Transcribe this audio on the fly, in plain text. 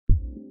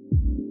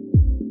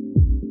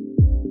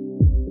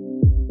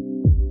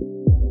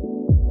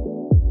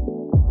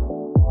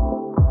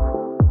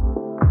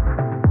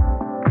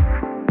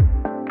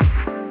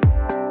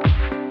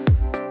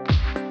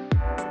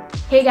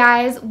Hey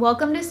guys,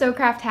 welcome to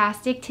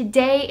SoCraftastic.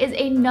 Today is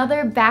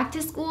another back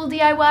to school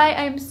DIY.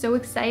 I am so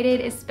excited,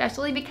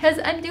 especially because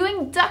I'm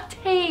doing duct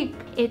tape.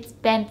 It's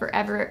been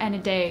forever and a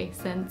day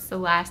since the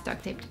last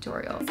duct tape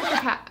tutorial.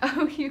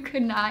 Oh, you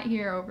could not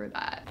hear over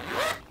that.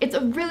 It's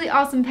a really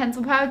awesome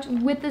pencil pouch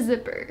with a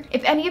zipper.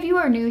 If any of you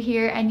are new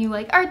here and you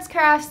like arts,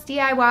 crafts,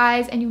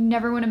 DIYs, and you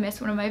never want to miss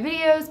one of my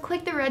videos,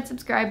 click the red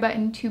subscribe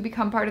button to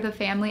become part of the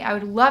family. I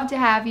would love to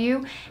have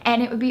you,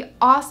 and it would be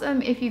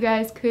awesome if you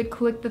guys could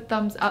click the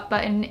thumbs up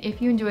button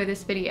if you enjoy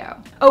this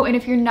video. Oh, and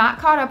if you're not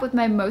caught up with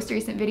my most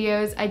recent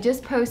videos, I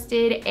just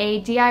posted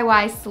a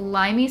DIY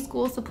slimy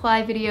school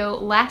supply video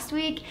last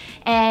week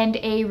and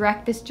a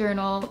Wreck This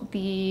Journal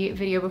the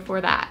video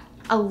before that.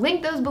 I'll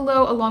link those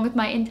below along with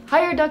my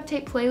entire duct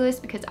tape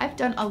playlist because I've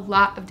done a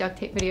lot of duct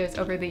tape videos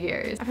over the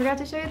years. I forgot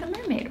to show you the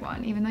mermaid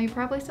one, even though you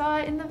probably saw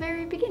it in the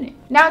very beginning.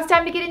 Now it's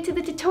time to get into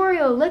the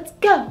tutorial. Let's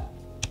go!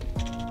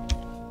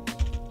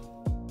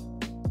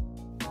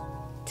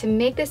 To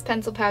make this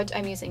pencil pouch,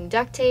 I'm using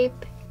duct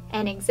tape,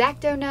 an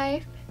X-Acto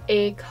knife,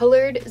 a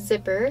colored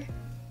zipper,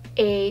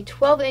 a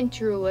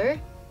 12-inch ruler,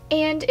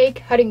 and a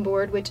cutting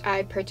board which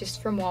I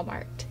purchased from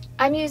Walmart.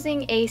 I'm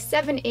using a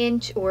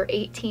 7-inch or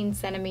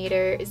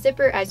 18-centimeter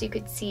zipper, as you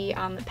could see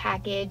on the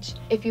package.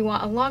 If you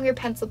want a longer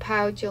pencil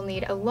pouch, you'll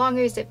need a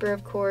longer zipper,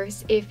 of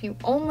course. If you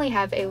only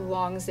have a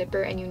long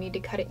zipper and you need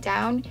to cut it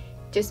down,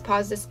 just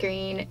pause the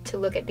screen to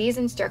look at these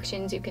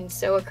instructions. You can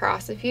sew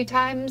across a few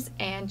times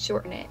and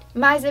shorten it.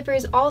 My zipper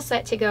is all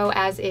set to go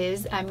as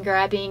is. I'm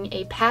grabbing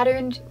a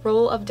patterned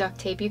roll of duct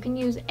tape. You can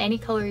use any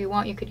color you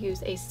want. You could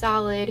use a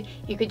solid.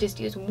 You could just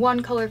use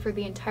one color for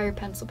the entire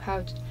pencil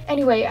pouch.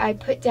 Anyway, I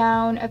put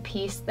down a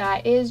piece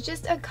that is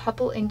just a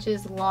couple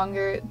inches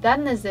longer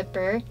than the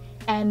zipper.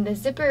 And the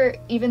zipper,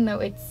 even though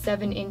it's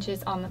 7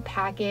 inches on the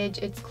package,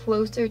 it's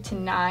closer to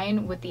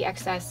 9 with the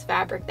excess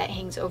fabric that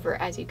hangs over,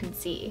 as you can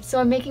see. So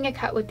I'm making a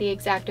cut with the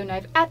X-Acto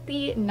knife at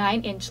the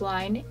 9-inch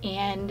line,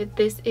 and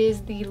this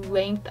is the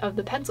length of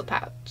the pencil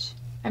pouch.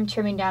 I'm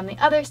trimming down the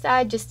other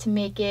side just to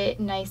make it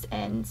nice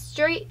and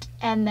straight,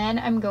 and then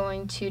I'm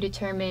going to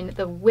determine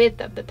the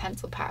width of the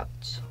pencil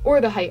pouch, or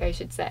the height I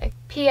should say.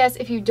 P.S.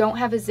 If you don't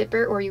have a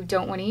zipper or you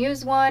don't want to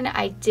use one,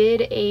 I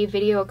did a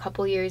video a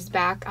couple years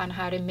back on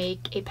how to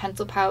make a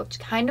pencil pouch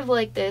kind of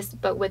like this,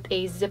 but with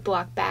a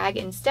Ziploc bag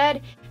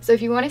instead. So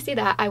if you want to see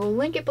that, I will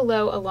link it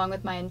below along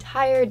with my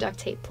entire duct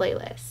tape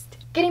playlist.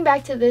 Getting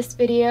back to this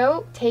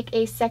video, take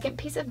a second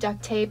piece of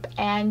duct tape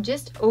and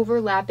just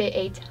overlap it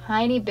a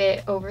tiny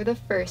bit over the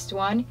first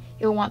one.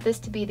 You'll want this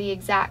to be the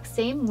exact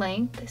same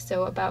length,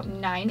 so about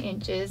 9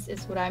 inches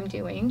is what I'm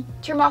doing.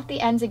 Trim off the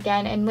ends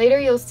again, and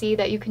later you'll see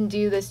that you can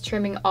do this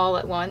trimming all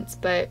at once,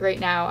 but right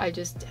now I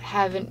just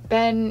haven't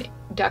been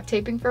duct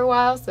taping for a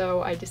while,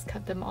 so I just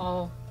cut them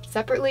all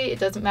separately. It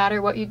doesn't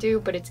matter what you do,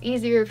 but it's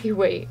easier if you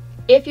wait.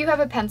 If you have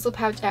a pencil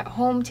pouch at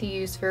home to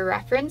use for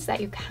reference that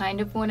you kind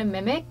of want to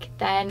mimic,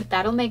 then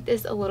that'll make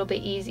this a little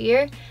bit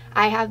easier.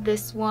 I have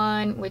this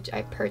one, which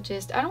I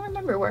purchased, I don't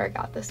remember where I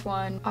got this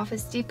one,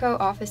 Office Depot,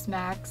 Office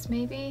Max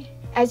maybe?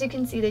 As you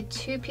can see, the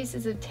two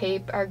pieces of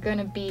tape are going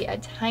to be a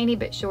tiny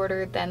bit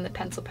shorter than the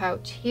pencil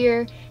pouch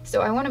here,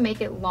 so I want to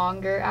make it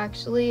longer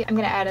actually. I'm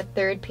going to add a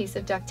third piece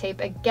of duct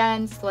tape,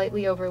 again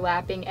slightly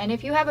overlapping, and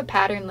if you have a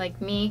pattern like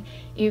me,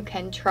 you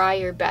can try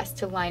your best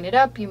to line it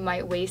up. You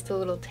might waste a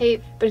little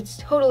tape, but it's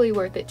totally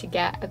worth it to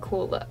get a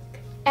cool look.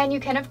 And you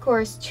can of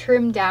course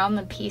trim down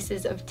the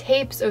pieces of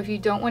tape, so if you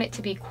don't want it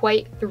to be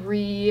quite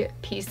 3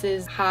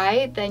 pieces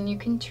high, then you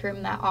can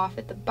trim that off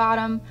at the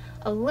bottom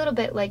a little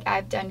bit like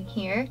I've done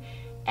here.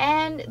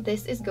 And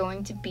this is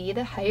going to be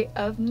the height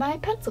of my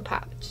pencil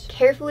pouch.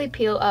 Carefully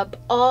peel up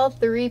all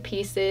 3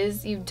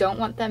 pieces. You don't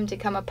want them to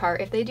come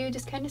apart. If they do,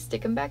 just kind of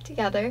stick them back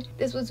together.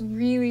 This was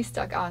really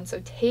stuck on,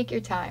 so take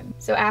your time.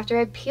 So after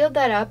I peeled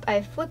that up, I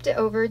flipped it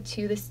over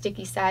to the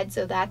sticky side,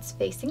 so that's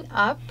facing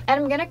up. And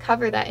I'm gonna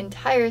cover that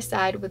entire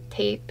side with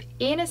tape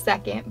in a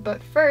second,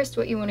 but first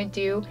what you wanna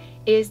do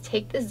is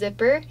take the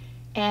zipper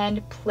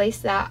and place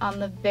that on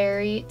the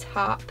very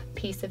top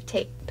piece of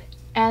tape.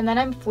 And then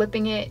I'm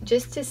flipping it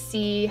just to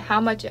see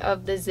how much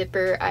of the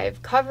zipper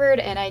I've covered,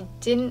 and I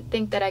didn't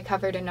think that I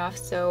covered enough,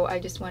 so I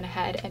just went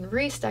ahead and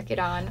restuck it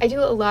on. I do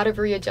a lot of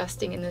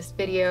readjusting in this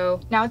video.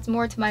 Now it's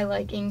more to my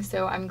liking,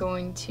 so I'm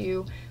going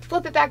to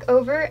flip it back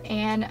over,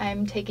 and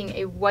I'm taking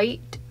a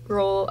white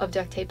roll of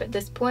duct tape at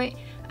this point.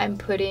 I'm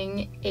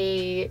putting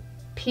a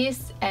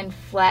piece and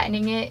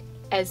flattening it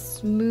as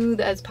smooth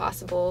as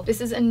possible.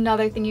 This is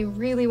another thing you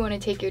really want to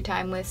take your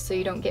time with so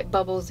you don't get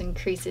bubbles and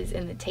creases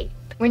in the tape.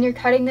 When you're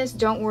cutting this,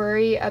 don't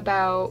worry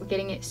about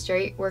getting it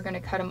straight. We're going to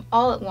cut them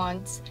all at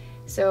once.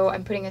 So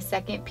I'm putting a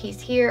second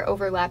piece here,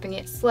 overlapping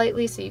it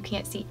slightly so you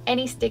can't see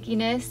any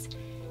stickiness.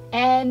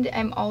 And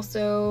I'm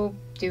also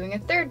doing a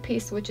third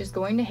piece, which is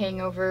going to hang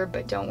over,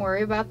 but don't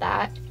worry about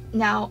that.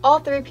 Now all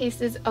 3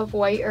 pieces of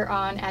white are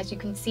on, as you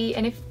can see,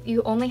 and if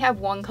you only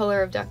have one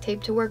color of duct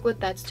tape to work with,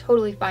 that's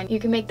totally fine. You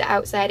can make the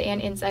outside and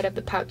inside of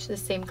the pouch the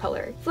same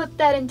color. Flip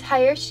that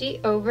entire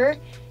sheet over,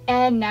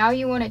 and now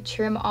you want to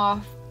trim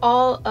off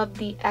all of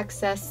the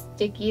excess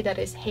sticky that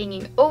is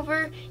hanging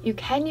over. You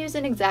can use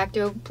an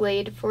X-Acto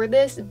blade for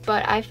this,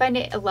 but I find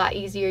it a lot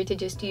easier to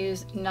just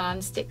use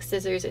non-stick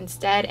scissors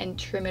instead and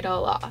trim it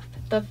all off.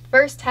 The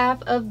first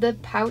half of the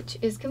pouch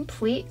is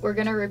complete. We're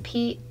gonna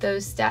repeat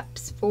those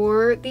steps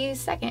for the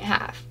second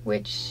half,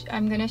 which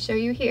I'm gonna show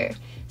you here.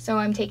 So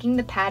I'm taking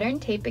the pattern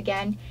tape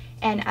again,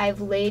 and I've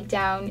laid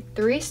down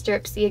 3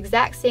 strips the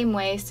exact same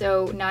way,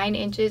 so 9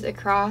 inches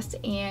across,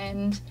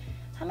 and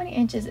how many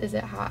inches is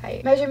it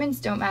high? Measurements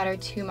don't matter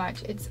too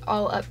much. It's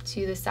all up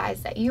to the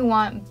size that you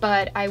want,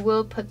 but I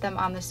will put them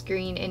on the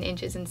screen in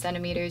inches and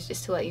centimeters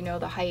just to let you know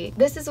the height.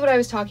 This is what I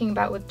was talking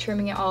about with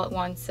trimming it all at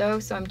once. So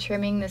I'm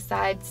trimming the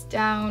sides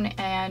down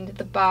and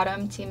the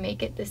bottom to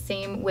make it the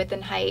same width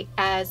and height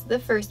as the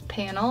first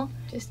panel.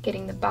 Just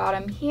getting the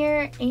bottom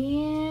here,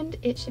 and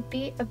it should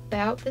be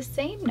about the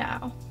same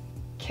now.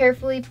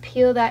 Carefully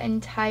peel that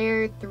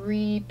entire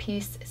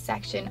 3-piece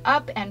section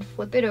up and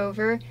flip it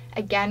over.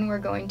 Again, we're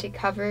going to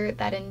cover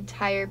that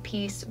entire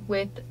piece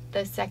with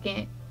the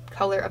second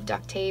color of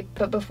duct tape.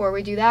 But before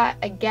we do that,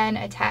 again,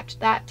 attach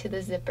that to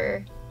the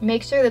zipper.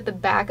 Make sure that the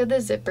back of the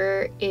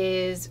zipper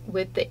is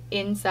with the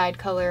inside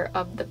color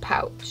of the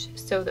pouch.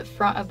 So the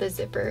front of the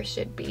zipper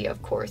should be,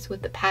 of course,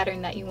 with the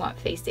pattern that you want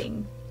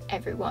facing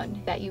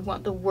everyone, that you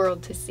want the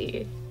world to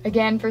see.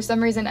 Again, for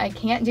some reason I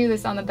can't do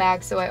this on the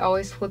back, so I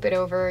always flip it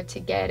over to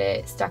get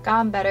it stuck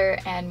on better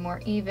and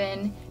more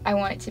even. I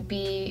want it to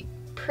be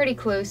pretty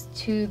close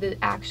to the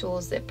actual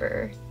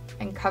zipper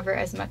and cover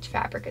as much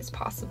fabric as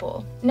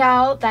possible.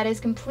 Now that is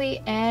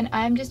complete, and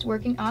I'm just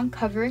working on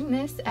covering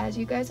this, as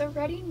you guys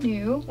already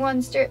knew.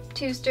 1 strip,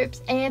 2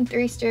 strips, and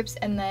 3 strips,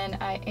 and then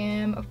I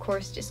am, of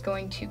course, just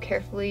going to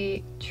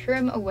carefully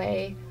trim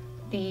away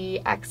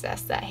the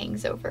excess that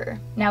hangs over.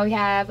 Now we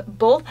have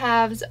both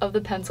halves of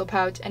the pencil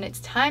pouch, and it's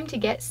time to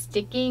get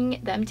sticking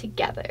them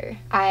together.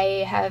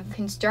 I have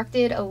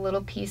constructed a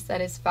little piece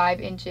that is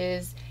 5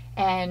 inches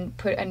and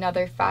put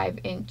another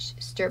 5-inch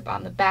strip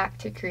on the back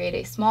to create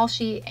a small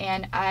sheet,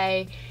 and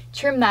I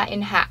trim that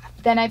in half.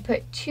 Then I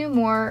put 2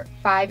 more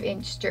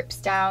 5-inch strips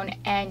down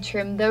and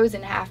trim those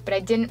in half, but I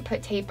didn't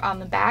put tape on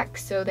the back,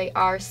 so they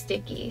are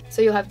sticky.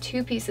 So you'll have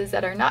 2 pieces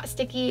that are not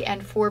sticky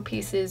and 4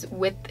 pieces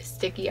with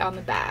sticky on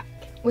the back.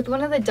 With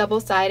one of the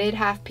double-sided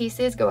half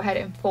pieces, go ahead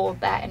and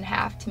fold that in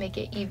half to make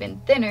it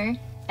even thinner.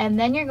 And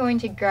then you're going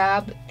to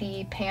grab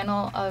the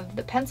panel of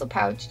the pencil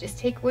pouch, just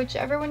take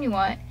whichever one you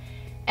want,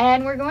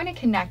 and we're going to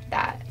connect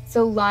that.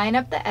 So line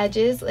up the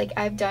edges like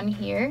I've done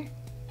here,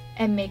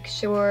 and make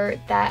sure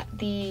that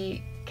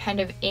the kind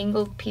of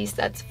angled piece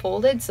that's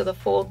folded, so the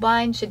fold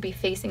line should be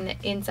facing the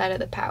inside of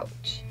the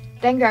pouch.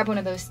 Then grab one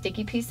of those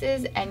sticky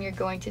pieces, and you're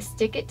going to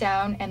stick it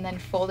down and then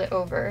fold it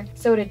over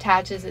so it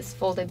attaches this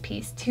folded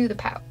piece to the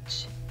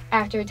pouch.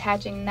 After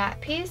attaching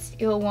that piece,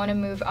 you'll want to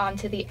move on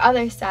to the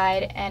other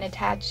side and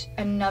attach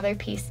another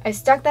piece. I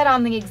stuck that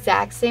on the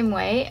exact same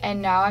way,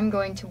 and now I'm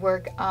going to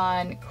work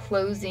on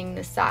closing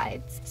the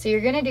sides. So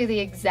you're going to do the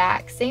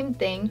exact same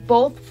thing.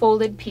 Both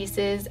folded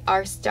pieces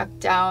are stuck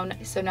down,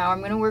 so now I'm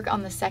going to work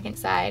on the second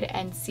side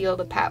and seal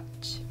the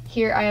pouch.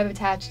 Here I have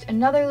attached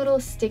another little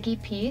sticky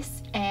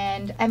piece,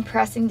 and I'm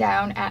pressing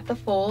down at the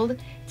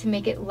fold to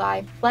make it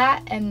lie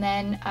flat, and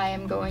then I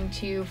am going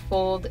to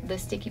fold the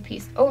sticky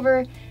piece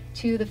over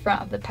to the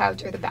front of the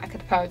pouch, or the back of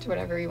the pouch,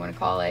 whatever you want to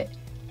call it,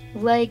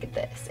 like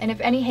this. And if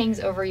any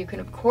hangs over, you can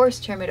of course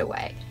trim it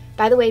away.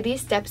 By the way,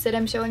 these steps that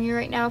I'm showing you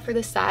right now for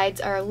the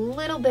sides are a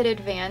little bit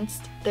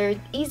advanced. They're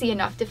easy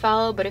enough to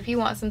follow, but if you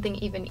want something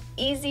even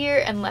easier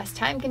and less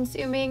time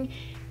consuming,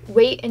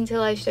 wait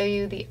until I show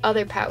you the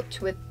other pouch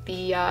with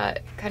the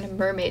kind of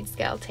mermaid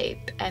scale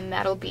tape, and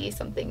that'll be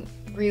something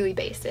really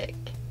basic.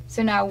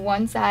 So now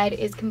one side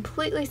is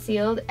completely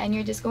sealed, and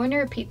you're just going to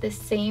repeat the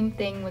same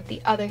thing with the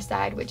other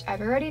side, which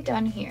I've already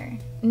done here.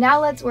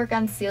 Now let's work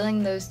on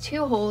sealing those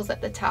 2 holes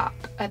at the top.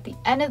 At the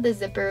end of the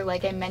zipper,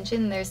 like I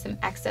mentioned, there's some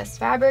excess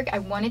fabric. I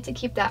wanted to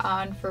keep that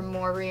on for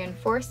more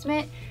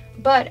reinforcement,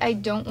 but I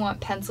don't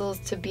want pencils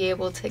to be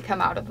able to come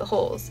out of the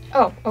holes.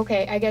 Oh,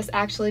 okay, I guess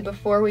actually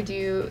before we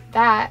do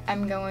that,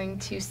 I'm going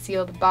to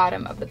seal the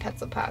bottom of the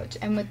pencil pouch.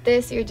 And with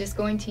this, you're just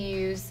going to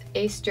use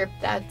a strip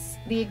that's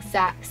the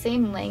exact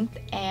same length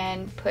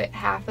and put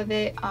half of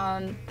it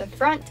on the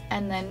front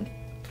and then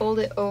fold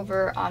it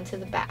over onto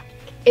the back.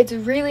 It's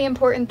really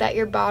important that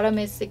your bottom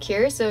is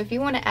secure, so if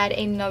you want to add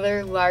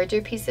another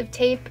larger piece of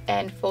tape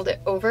and fold it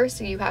over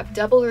so you have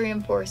double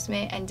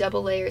reinforcement and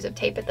double layers of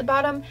tape at the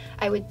bottom,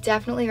 I would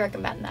definitely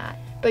recommend that.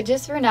 But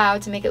just for now,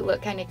 to make it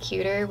look kind of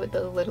cuter with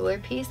the littler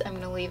piece, I'm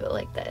going to leave it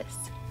like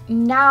this.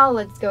 Now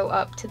let's go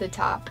up to the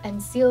top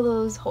and seal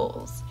those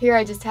holes. Here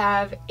I just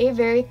have a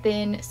very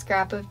thin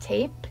scrap of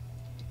tape,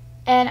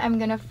 and I'm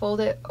going to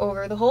fold it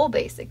over the hole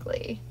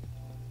basically,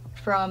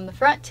 from the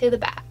front to the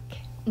back.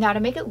 Now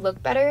to make it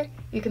look better,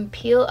 you can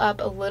peel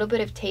up a little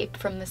bit of tape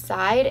from the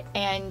side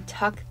and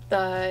tuck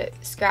the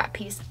scrap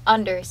piece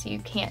under so you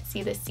can't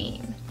see the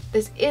seam.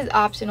 This is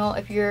optional.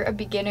 If you're a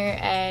beginner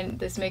and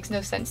this makes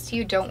no sense to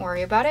you, don't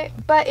worry about it,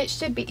 but it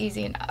should be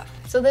easy enough.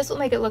 So this will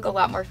make it look a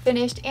lot more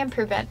finished and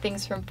prevent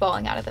things from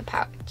falling out of the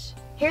pouch.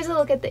 Here's a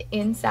look at the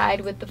inside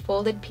with the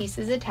folded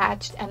pieces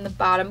attached and the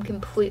bottom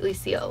completely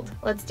sealed.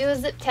 Let's do a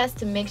zip test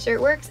to make sure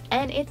it works,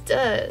 and it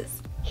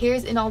does.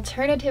 Here's an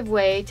alternative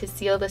way to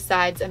seal the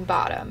sides and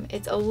bottom.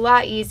 It's a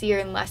lot easier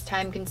and less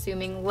time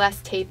consuming, less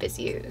tape is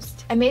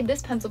used. I made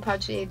this pencil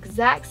pouch the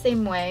exact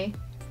same way,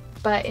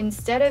 but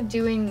instead of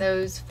doing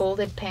those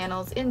folded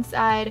panels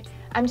inside,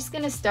 I'm just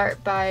going to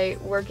start by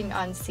working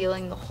on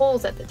sealing the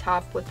holes at the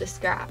top with the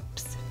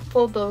scraps.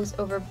 Fold those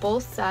over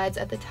both sides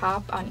at the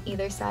top on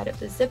either side of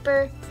the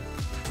zipper.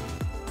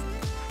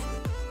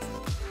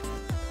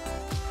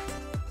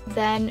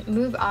 Then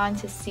move on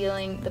to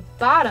sealing the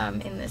bottom.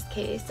 In this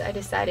case, I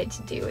decided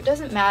to do, it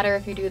doesn't matter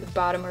if you do the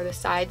bottom or the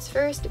sides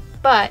first,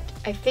 but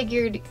I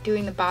figured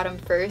doing the bottom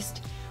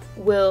first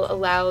will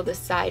allow the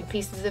side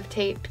pieces of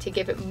tape to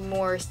give it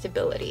more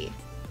stability.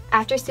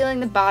 After sealing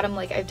the bottom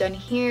like I've done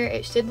here,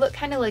 it should look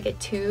kind of like a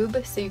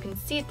tube so you can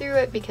see through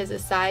it because the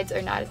sides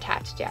are not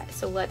attached yet.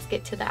 So let's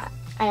get to that.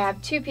 I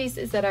have two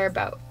pieces that are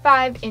about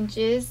 5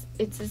 inches.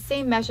 It's the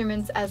same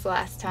measurements as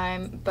last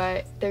time,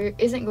 but there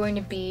isn't going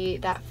to be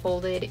that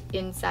folded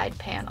inside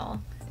panel.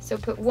 So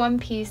put one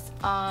piece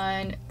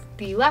on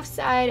the left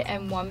side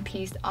and one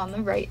piece on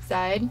the right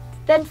side.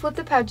 Then flip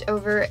the pouch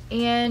over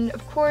and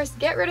of course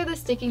get rid of the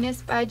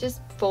stickiness by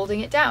just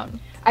folding it down.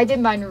 I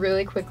did mine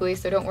really quickly,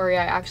 so don't worry,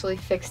 I actually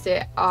fixed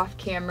it off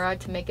camera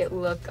to make it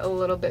look a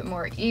little bit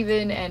more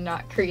even and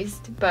not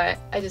creased, but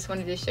I just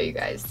wanted to show you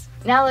guys.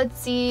 Now let's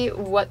see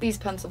what these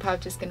pencil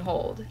pouches can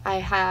hold. I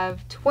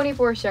have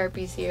 24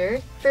 Sharpies here.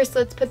 First,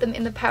 let's put them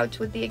in the pouch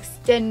with the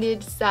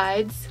extended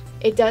sides.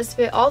 It does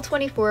fit all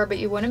 24, but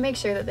you want to make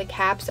sure that the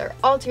caps are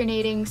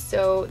alternating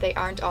so they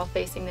aren't all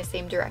facing the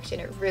same direction.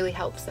 It really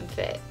helps them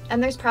fit.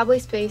 And there's probably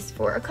space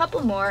for a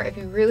couple more if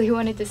you really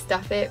wanted to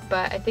stuff it,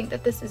 but I think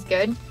that this is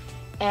good.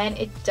 And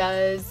it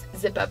does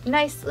zip up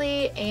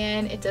nicely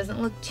and it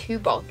doesn't look too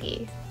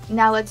bulky.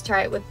 Now let's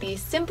try it with the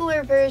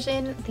simpler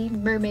version, the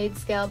mermaid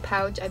scale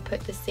pouch. I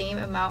put the same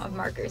amount of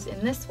markers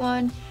in this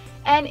one,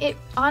 and it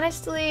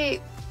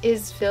honestly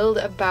is filled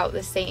about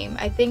the same.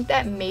 I think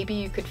that maybe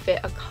you could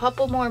fit a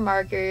couple more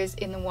markers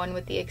in the one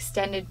with the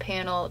extended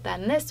panel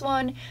than this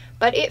one,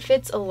 but it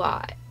fits a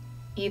lot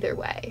either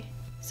way.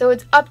 So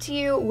it's up to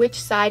you which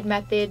side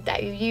method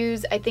that you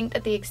use. I think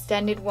that the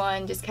extended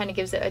one just kind of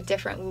gives it a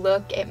different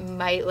look. It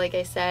might, like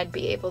I said,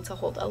 be able to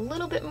hold a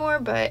little bit more,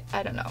 but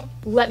I don't know.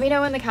 Let me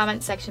know in the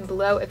comments section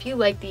below if you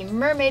like the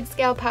mermaid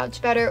scale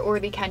pouch better or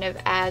the kind of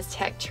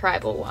Aztec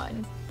tribal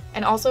one.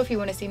 And also, if you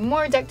want to see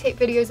more duct tape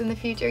videos in the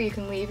future, you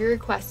can leave your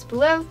requests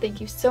below.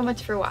 Thank you so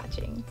much for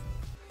watching.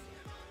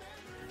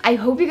 I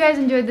hope you guys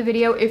enjoyed the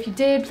video. If you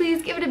did,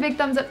 please give it a big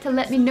thumbs up to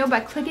let me know by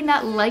clicking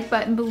that like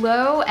button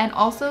below, and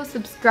also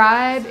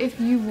subscribe if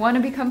you want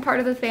to become part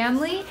of the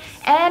family.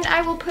 And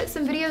I will put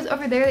some videos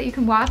over there that you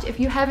can watch if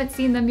you haven't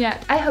seen them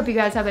yet. I hope you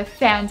guys have a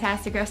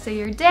fantastic rest of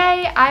your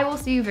day. I will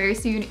see you very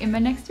soon in my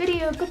next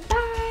video.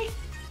 Goodbye!